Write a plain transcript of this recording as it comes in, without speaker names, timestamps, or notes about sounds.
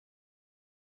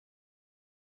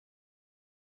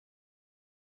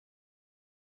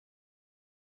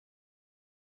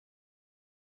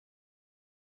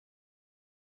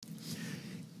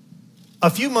A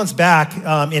few months back,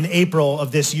 in April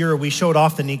of this year, we showed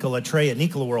off the Nikola tray at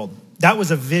Nikola World. That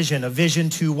was a vision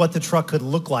to what the truck could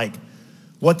look like,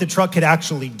 what the truck could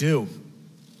actually do.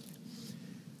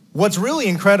 What's really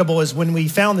incredible is when we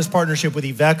found this partnership with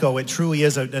Iveco, it truly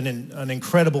is an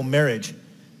incredible marriage.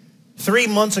 3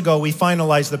 months ago, we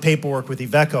finalized the paperwork with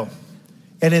Iveco.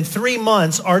 And in 3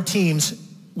 months, our teams,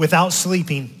 without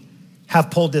sleeping,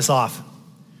 have pulled this off.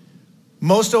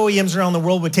 Most OEMs around the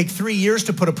world would take 3 years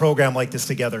to put a program like this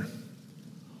together.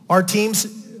 Our teams,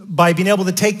 by being able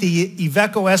to take the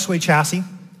Iveco S-Way chassis,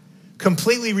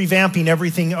 completely revamping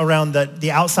everything around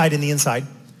the outside and the inside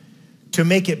to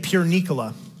make it pure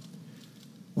Nikola.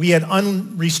 We had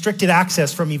unrestricted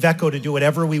access from Iveco to do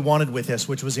whatever we wanted with this,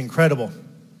 which was incredible.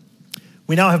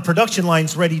 We now have production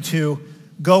lines ready to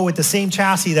go with the same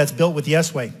chassis that's built with the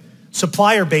S-Way.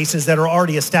 Supplier bases that are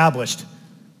already established.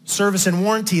 Service and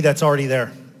warranty that's already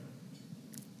there.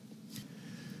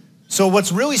 So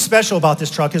what's really special about this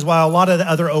truck is while a lot of the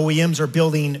other OEMs are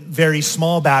building very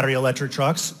small battery electric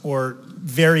trucks or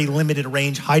very limited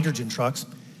range hydrogen trucks,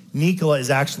 Nikola is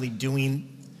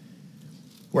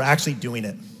we're actually doing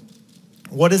it.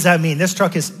 What does that mean? This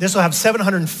will have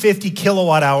 750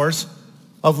 kilowatt hours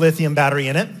of lithium battery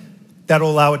in it. That'll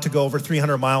allow it to go over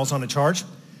 300 miles on a charge.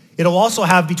 It'll also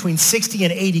have between 60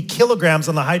 and 80 kilograms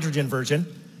on the hydrogen version.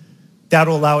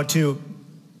 That'll allow it to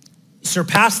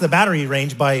surpass the battery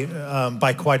range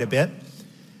by quite a bit.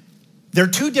 They're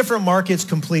two different markets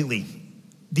completely.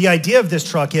 The idea of this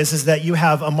truck is that you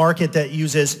have a market that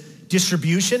uses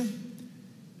distribution,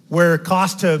 where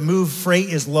cost to move freight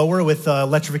is lower with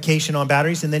electrification on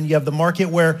batteries, and then you have the market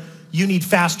where you need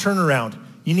fast turnaround,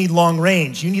 you need long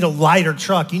range, you need a lighter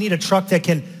truck, you need a truck that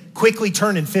can quickly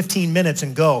turn in 15 minutes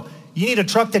and go. You need a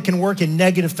truck that can work in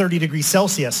negative 30 degrees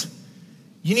Celsius.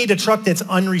 You need a truck that's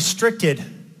unrestricted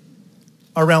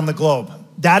around the globe.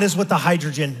 That is what the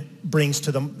hydrogen brings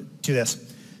to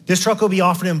this. This truck will be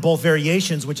offered in both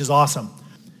variations, which is awesome.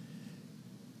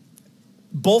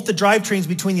 Both the drivetrains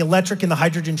between the electric and the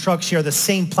hydrogen truck share the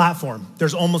same platform.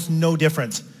 There's almost no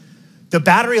difference. The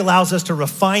battery allows us to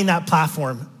refine that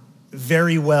platform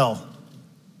very well.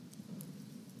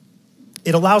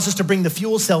 It allows us to bring the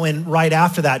fuel cell in right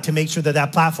after that to make sure that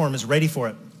that platform is ready for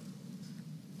it.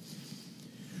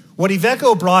 What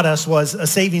Iveco brought us was a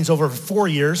savings over 4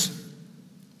 years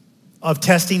of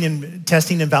testing and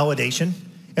validation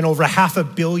and over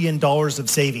 $500 million of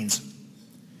savings.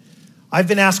 I've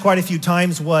been asked quite a few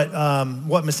times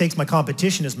what mistakes my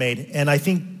competition has made, and I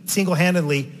think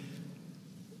single-handedly,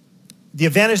 the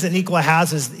advantage that Nikola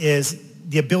has is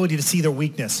the ability to see their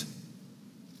weakness.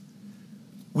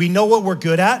 We know what we're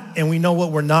good at, and we know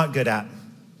what we're not good at.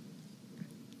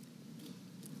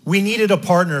 We needed a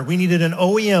partner. We needed an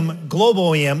OEM,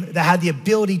 global OEM, that had the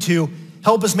ability to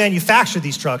help us manufacture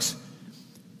these trucks,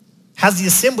 has the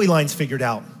assembly lines figured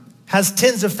out, has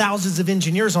tens of thousands of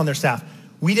engineers on their staff.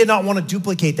 We did not want to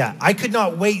duplicate that. I could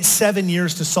not wait 7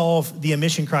 years to solve the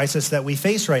emission crisis that we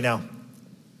face right now.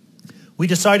 We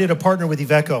decided to partner with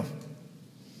Iveco.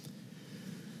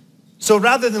 So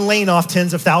rather than laying off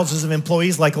tens of thousands of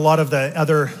employees like a lot of the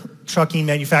other trucking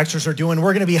manufacturers are doing,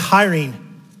 we're going to be hiring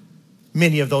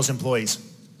many of those employees.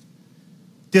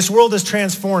 This world is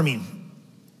transforming.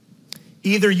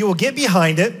 Either you will get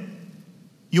behind it,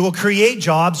 you will create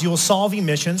jobs, you will solve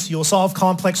emissions, you will solve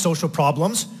complex social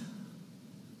problems,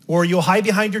 or you'll hide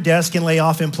behind your desk and lay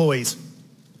off employees.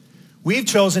 We've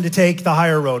chosen to take the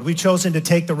higher road. We've chosen to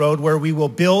take the road where we will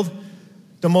build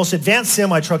the most advanced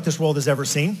semi-truck this world has ever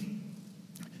seen.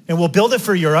 And we'll build it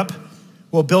for Europe.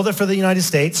 We'll build it for the United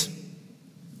States.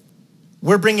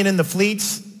 We're bringing in the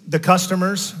fleets, the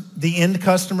customers, the end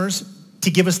customers,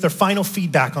 to give us their final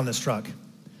feedback on this truck.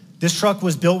 This truck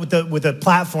was built with a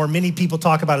platform. Many people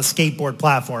talk about a skateboard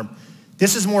platform.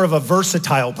 This is more of a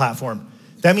versatile platform.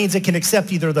 That means it can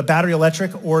accept either the battery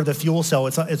electric or the fuel cell.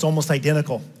 It's almost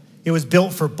identical. It was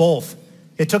built for both.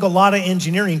 It took a lot of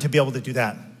engineering to be able to do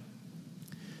that.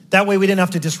 That way we didn't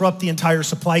have to disrupt the entire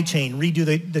supply chain,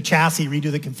 redo the chassis,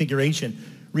 redo the configuration,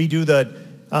 redo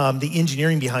the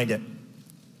engineering behind it.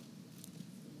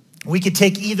 We could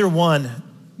take either one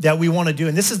that we want to do,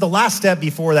 and this is the last step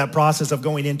before that process of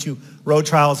going into road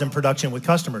trials and production with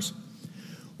customers.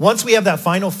 Once we have that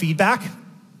final feedback,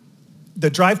 the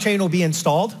drivetrain will be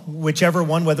installed, whichever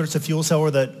one, whether it's a fuel cell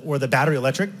or the battery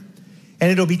electric,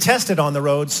 and it'll be tested on the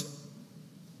roads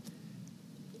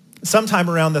sometime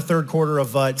around the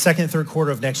second and third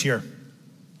quarter of next year.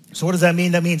 So what does that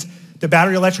mean? That means the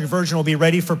battery electric version will be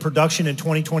ready for production in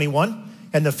 2021,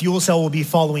 and the fuel cell will be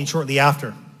following shortly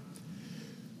after.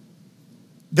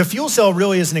 The fuel cell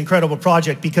really is an incredible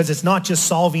project because it's not just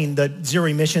solving the zero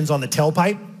emissions on the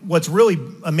tailpipe. What's really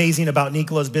amazing about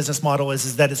Nikola's business model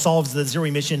is that it solves the zero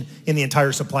emission in the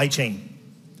entire supply chain.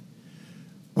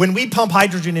 When we pump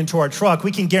hydrogen into our truck,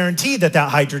 we can guarantee that that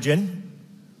hydrogen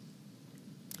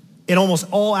in almost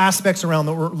all aspects around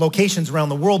the locations around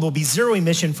the world will be zero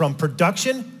emission from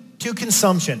production to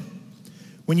consumption.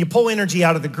 When you pull energy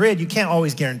out of the grid, you can't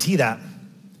always guarantee that.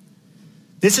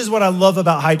 This is what I love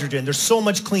about hydrogen. There's so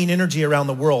much clean energy around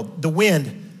the world. The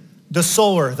wind, the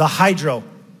solar, the hydro.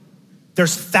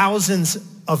 There's thousands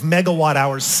of megawatt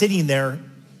hours sitting there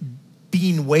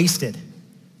being wasted.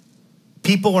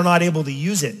 People are not able to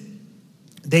use it.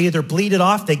 They either bleed it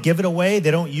off, they give it away, they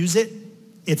don't use it.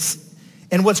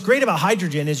 And what's great about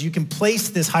hydrogen is you can place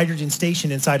this hydrogen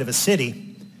station inside of a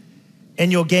city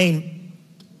and you'll gain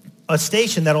a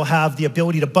station that'll have the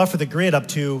ability to buffer the grid up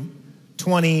to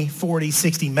 20, 40,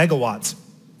 60 megawatts.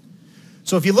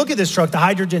 So if you look at this truck, the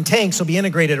hydrogen tanks will be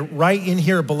integrated right in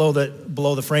here below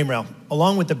the frame rail,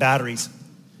 along with the batteries.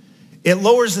 It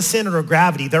lowers the center of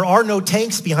gravity. There are no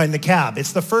tanks behind the cab.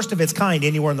 It's the first of its kind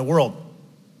anywhere in the world.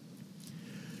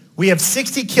 We have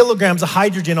 60 kilograms of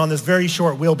hydrogen on this very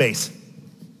short wheelbase.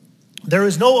 There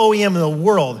is no OEM in the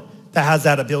world that has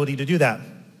that ability to do that.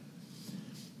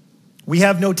 We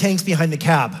have no tanks behind the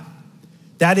cab.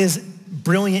 That is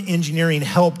brilliant engineering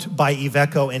helped by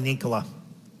Iveco and Nikola.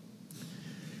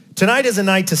 Tonight is a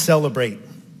night to celebrate.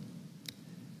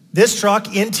 This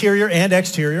truck, interior and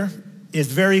exterior, is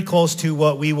very close to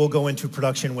what we will go into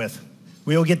production with.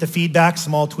 We will get the feedback,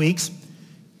 small tweaks,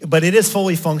 but it is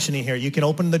fully functioning here. You can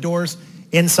open the doors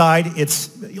inside.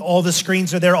 All the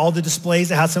screens are there, all the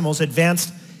displays. It has the most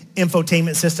advanced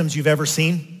infotainment systems you've ever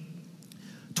seen.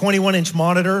 21-inch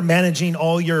monitor managing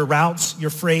all your routes, your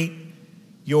freight,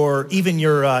 even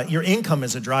your income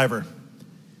as a driver.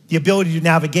 The ability to do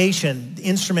navigation,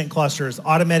 instrument clusters,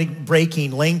 automatic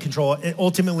braking, lane control,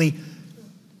 ultimately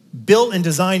built and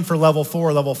designed for level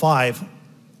 4, level 5.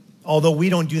 Although we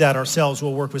don't do that ourselves,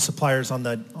 we'll work with suppliers on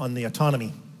the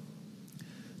autonomy.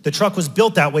 The truck was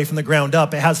built that way from the ground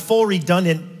up. It has full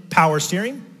redundant power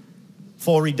steering,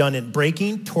 full redundant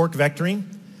braking, torque vectoring.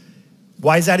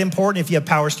 Why is that important? If you have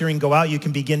power steering go out, you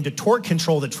can begin to torque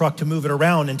control the truck to move it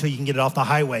around until you can get it off the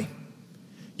highway.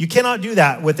 You cannot do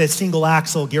that with a single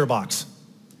axle gearbox.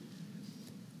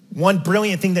 One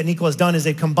brilliant thing that Nikola has done is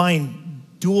they've combined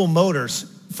dual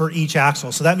motors for each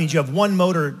axle. So that means you have one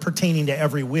motor pertaining to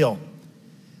every wheel.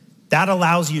 That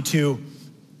allows you to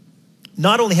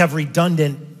not only have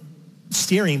redundant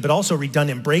steering, but also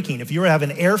redundant braking. If you were to have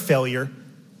an air failure,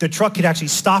 the truck could actually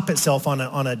stop itself on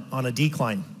a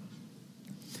decline.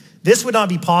 This would not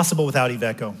be possible without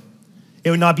Iveco. It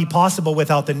would not be possible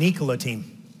without the Nikola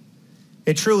team.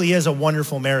 It truly is a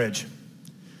wonderful marriage.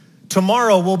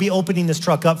 Tomorrow, we'll be opening this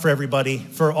truck up for everybody,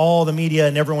 for all the media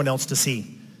and everyone else to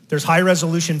see. There's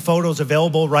high-resolution photos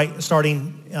available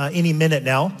starting any minute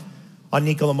now on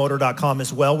NikolaMotor.com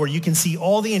as well, where you can see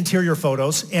all the interior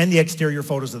photos and the exterior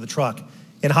photos of the truck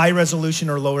in high resolution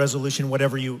or low resolution,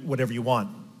 whatever you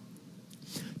want.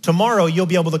 Tomorrow, you'll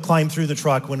be able to climb through the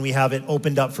truck when we have it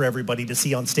opened up for everybody to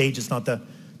see on stage. It's not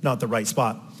the right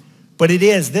spot. But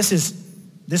this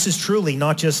is truly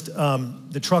not just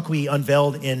the truck we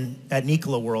unveiled at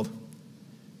Nikola World.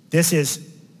 This is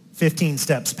 15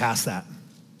 steps past that.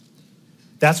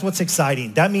 That's what's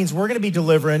exciting. That means we're going to be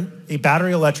delivering a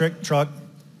battery electric truck,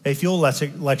 a fuel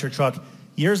electric truck,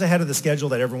 years ahead of the schedule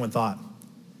that everyone thought.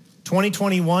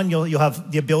 2021, you'll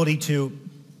have the ability to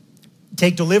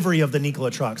take delivery of the Nikola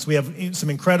trucks. We have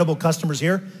some incredible customers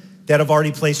here that have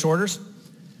already placed orders.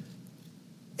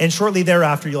 And shortly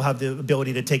thereafter, you'll have the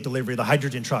ability to take delivery of the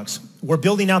hydrogen trucks. We're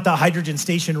building out that hydrogen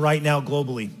station right now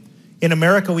globally. In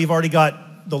America, we've already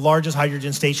got the largest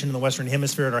hydrogen station in the Western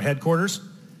Hemisphere at our headquarters.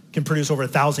 Can produce over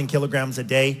 1,000 kilograms a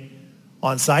day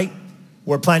on site.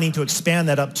 We're planning to expand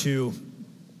that up to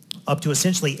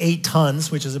essentially 8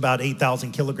 tons, which is about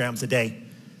 8,000 kilograms a day.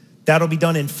 That'll be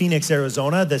done in Phoenix,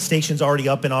 Arizona. The station's already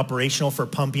up and operational for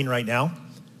pumping right now.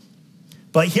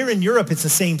 But here in Europe, it's the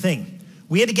same thing.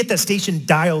 We had to get that station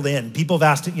dialed in. People have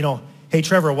asked, hey,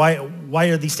 Trevor, why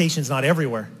are these stations not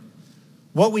everywhere?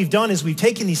 What we've done is we've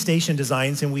taken these station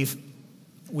designs and we've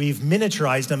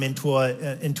miniaturized them into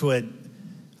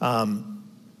an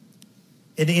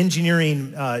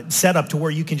engineering setup to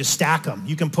where you can just stack them.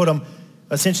 You can put them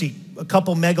essentially a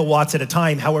couple megawatts at a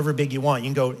time, however big you want.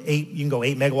 You can go 8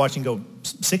 megawatts, you can go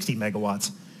 60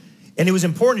 megawatts. And it was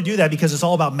important to do that because it's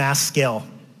all about mass scale.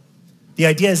 The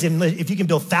idea is if you can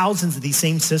build thousands of these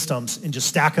same systems and just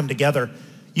stack them together,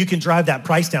 you can drive that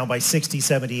price down by 60,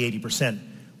 70, 80%.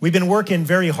 We've been working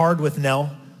very hard with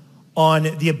Nell on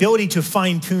the ability to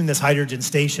fine-tune this hydrogen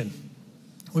station.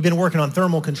 We've been working on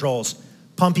thermal controls,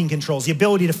 pumping controls, the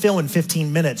ability to fill in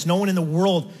 15 minutes. No one in the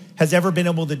world has ever been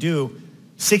able to do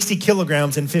 60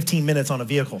 kilograms in 15 minutes on a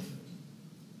vehicle.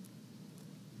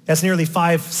 That's nearly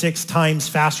 5-6 times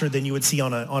faster than you would see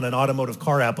on an automotive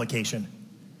car application.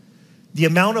 The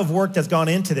amount of work that's gone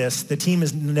into this, the team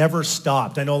has never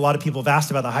stopped. I know a lot of people have asked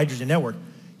about the hydrogen network.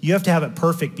 You have to have it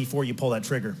perfect before you pull that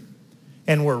trigger.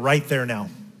 And we're right there now.